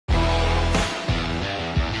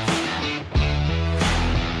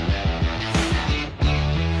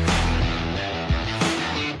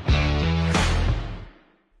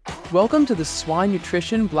Welcome to the Swine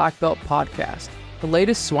Nutrition Black Belt Podcast, the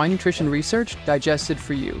latest swine nutrition research digested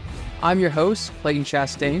for you. I'm your host, Clayton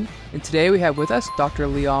Chastain, and today we have with us Dr.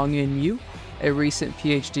 Liang-En Yu, a recent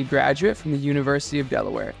Ph.D. graduate from the University of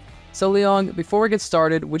Delaware. So Liang, before we get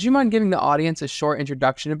started, would you mind giving the audience a short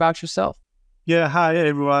introduction about yourself? Yeah, hi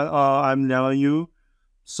everyone. I'm Liang-En Yu.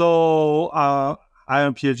 So I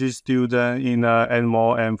am a PhD student in the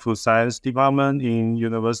Animal and Food Science Department in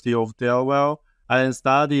University of Delaware. I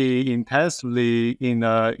study intensively in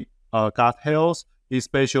gut health,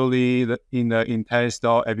 especially in the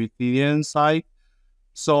intestinal epithelium side.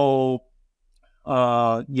 So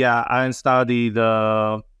I study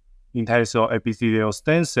the intestinal epithelial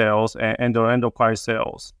stem cells and endocrine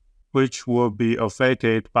cells, which will be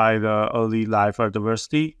affected by the early life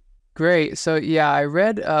adversity. Great. So I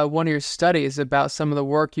read one of your studies about some of the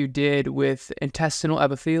work you did with intestinal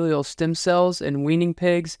epithelial stem cells in weaning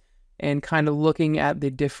pigs and kind of looking at the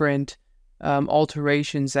different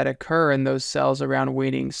alterations that occur in those cells around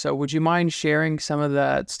weaning. So would you mind sharing some of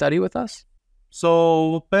that study with us?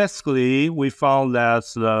 So basically, we found that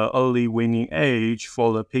the early weaning age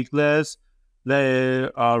for the piglets, they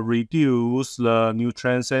reduce the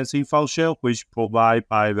nutrient sensing function which provided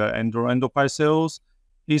by the endocrine cells,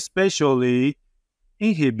 especially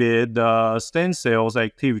inhibit the stem cells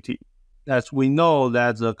activity. As we know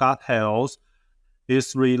that the gut health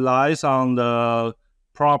relies on the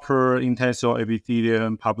proper intestinal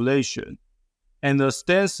epithelium population. And the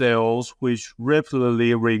stem cells, which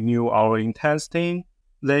rapidly renew our intestine,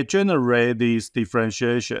 they generate this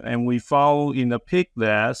differentiation. And we found in the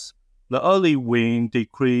piglets, the early wean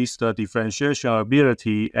decreased the differentiation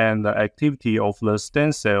ability and the activity of the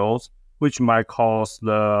stem cells, which might cause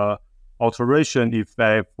the alteration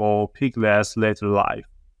effect for piglets' later life.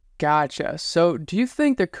 Gotcha. So do you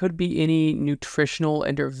think there could be any nutritional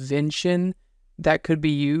intervention that could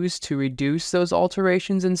be used to reduce those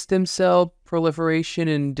alterations in stem cell proliferation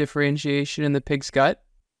and differentiation in the pig's gut?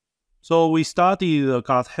 So we study the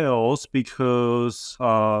gut health because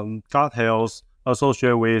gut health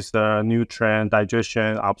associated with the nutrient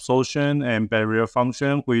digestion, absorption, and barrier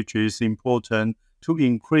function, which is important to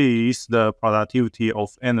increase the productivity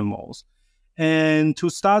of animals. And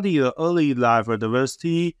to study the early life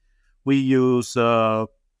adversity, we use a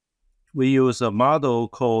model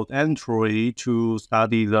called entry to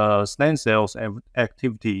study the stem cells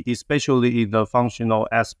activity, especially in the functional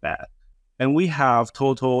aspect. And we have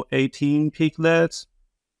total 18 piglets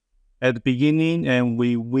at the beginning, and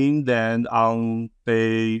we wean them on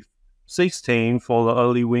day 16 for the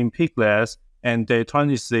early wean piglets and day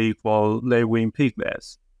 26 for late wean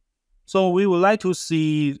piglets. So we would like to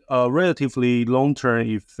see a relatively long-term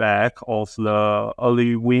effect of the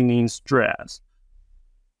early weaning stress,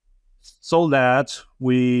 so that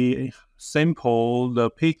we sample the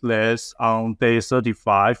piglets on day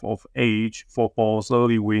 35 of age for both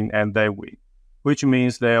early wean and late wean, which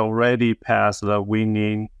means they already passed the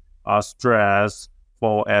weaning stress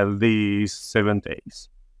for at least 7 days.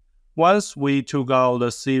 Once we took out the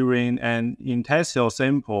serine and intestinal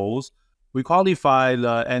samples, we quantify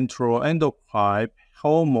the enteroendocrine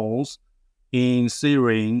hormones in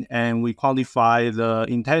serine, and we quantify the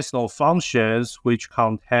intestinal functions, which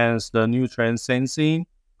contains the nutrient sensing,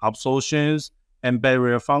 absorptions, and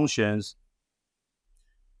barrier functions.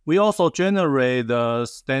 We also generate the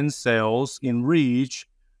stem cells enriched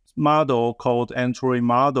model called entry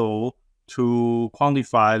model to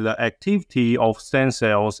quantify the activity of stem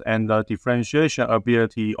cells and the differentiation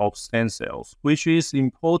ability of stem cells, which is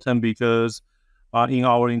important because in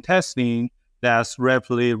our intestine, that's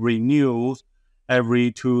rapidly renewed every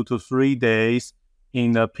 2 to 3 days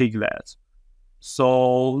in the piglet.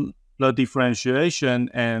 So the differentiation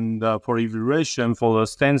and the proliferation for the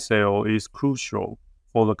stem cell is crucial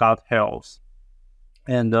for the gut health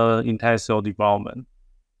and the intestinal development.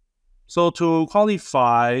 So to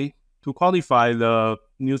quantify the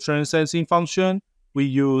nutrient sensing function, we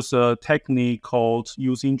use a technique called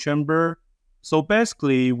using chamber. So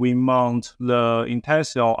basically, we mount the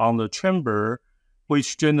intestinal on the chamber,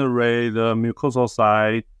 which generate the mucosal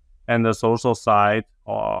side and the serosal side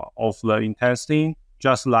of the intestine,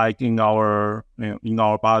 just like in our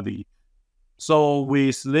body. So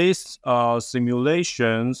with these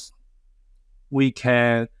simulations, we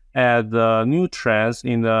can add the nutrients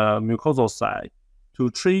in the mucosal side to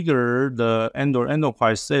trigger the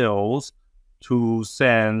endocrine cells to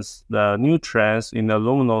sense the nutrients in the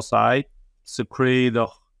luminal side, secrete the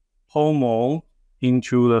hormone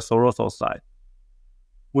into the serosal side.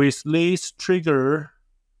 With this trigger,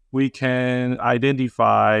 we can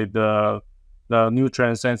identify the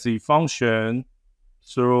nutrient sensitive function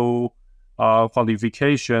through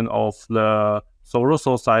quantification of the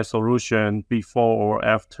soluble solution before or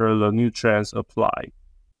after the nutrients applied.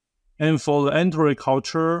 And for the entry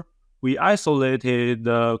culture, we isolated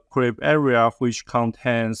the crib area which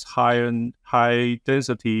contains high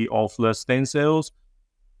density of the stem cells.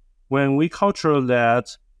 When we culture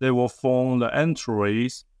that, they will form the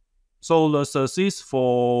entries. So the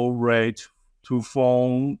successful rate to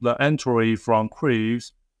form the entry from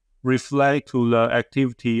cribs reflect to the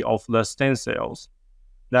activity of the stem cells.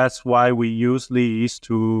 That's why we use these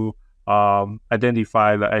to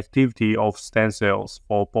identify the activity of stem cells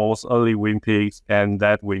for both early wean pigs and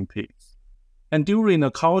late wean pigs. And during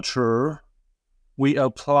the culture, we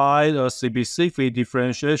applied a specific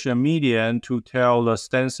differentiation medium to tell the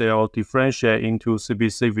stem cell differentiate into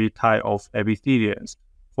specific type of epitheliums.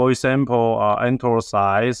 For example,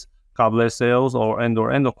 enterocytes, goblet cells, or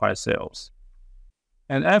endocrine cells.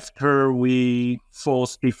 And after we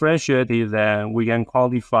force differentiated them, we can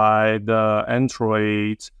quantify the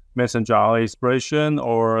enteroid messenger RNA expression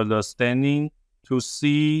or the staining to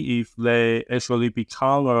see if they actually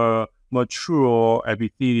become a mature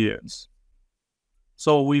epitheliums.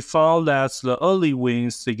 So we found that the early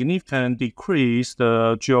weans significantly decrease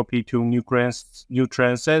the GLP-2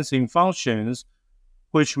 nutrient sensing functions,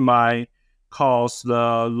 which might cause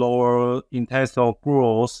the lower intestinal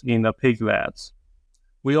growth in the piglets.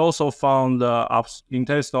 We also found the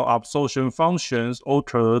intestinal absorption functions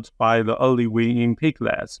altered by the early wean in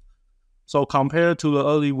piglets. So compared to the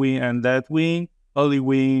early wean and late wean, early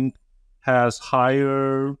wean has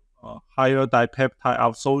higher dipeptide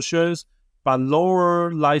absorptions, but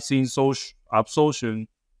lower lysine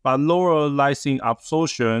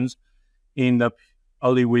absorptions in the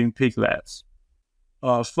early wean piglets.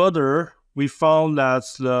 Further, we found that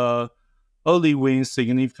the early wean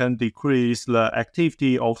significantly decrease the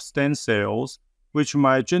activity of stem cells, which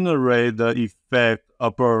might generate the effect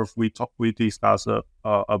above we discussed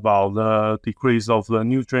about the decrease of the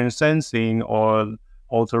nutrient sensing or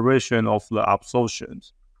alteration of the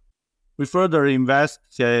absorptions. We further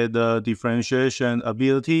investigate the differentiation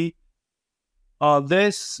ability.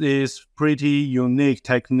 This is pretty unique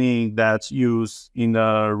technique that's used in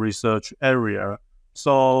the research area.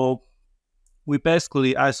 So we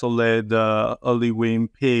basically isolate the early wean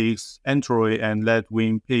pigs enteroid and late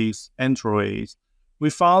wean pigs enteroids.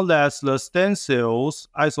 We found that the stem cells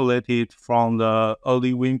isolated from the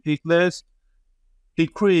early wean piglets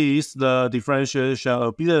decrease the differentiation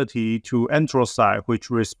ability to enterocyte, which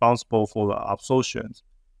is responsible for the absorption.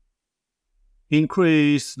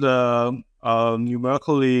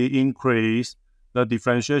 Numerically increase the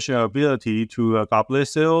differentiation ability to the goblet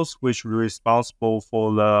cells, which are responsible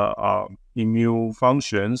for the immune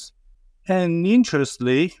functions. And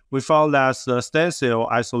interestingly, we found that the stem cell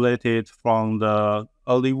isolated from the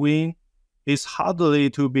early wean is hardly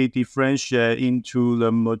to be differentiated into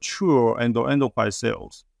the mature endocrine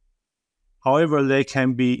cells. However, they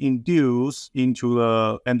can be induced into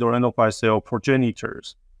the endocrine cell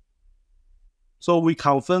progenitors. So we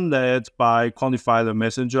confirm that by quantifying the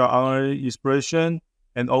messenger RNA expression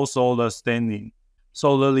and also the staining.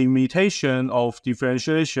 So the limitation of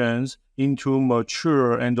differentiations into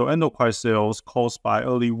mature endocrine cells caused by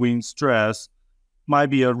early wean stress might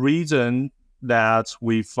be a reason that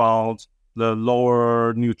we found the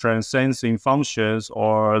lower nutrient sensing functions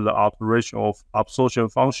or the alteration of absorption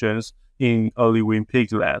functions in early wean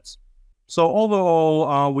piglets. So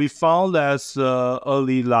overall, we found that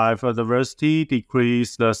early life adversity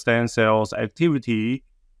decreased the stem cells activity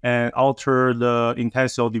and alter the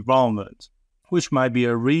intestinal development, which might be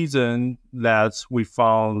a reason that we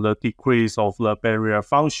found the decrease of the barrier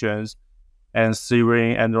functions and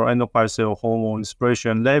serine endocrine cell hormone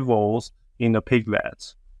expression levels in the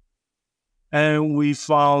piglets. And we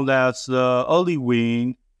found that the early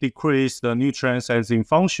wean decrease the nutrient sensing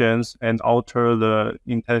functions and alter the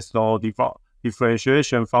intestinal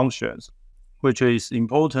differentiation functions, which is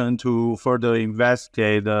important to further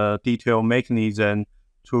investigate the detailed mechanism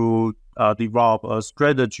to develop a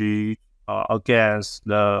strategy against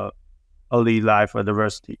the early life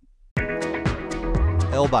adversity.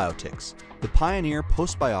 L-Biotics, the pioneer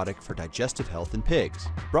postbiotic for digestive health in pigs,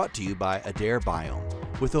 brought to you by Adair Biome.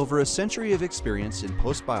 With over a century of experience in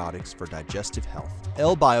postbiotics for digestive health,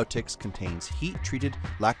 L-Biotics contains heat-treated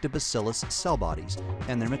lactobacillus cell bodies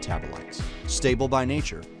and their metabolites. Stable by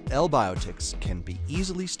nature, L-Biotics can be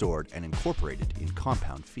easily stored and incorporated in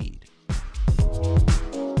compound feed.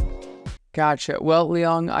 Gotcha. Well,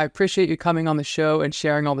 Liang, I appreciate you coming on the show and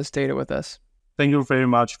sharing all this data with us. Thank you very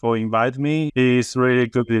much for inviting me. It's really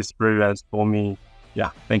good experience for me.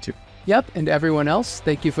 Yeah, thank you. Yep, and everyone else,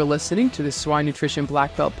 thank you for listening to the Swine Nutrition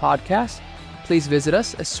Black Belt podcast. Please visit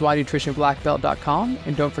us at swinenutritionblackbelt.com,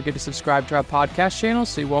 and don't forget to subscribe to our podcast channel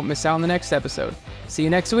so you won't miss out on the next episode. See you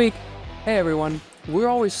next week. Hey everyone, we're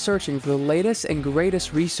always searching for the latest and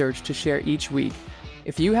greatest research to share each week.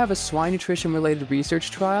 If you have a swine nutrition related research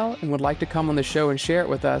trial and would like to come on the show and share it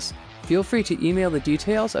with us, feel free to email the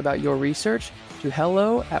details about your research to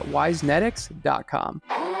hello@wisenetics.com.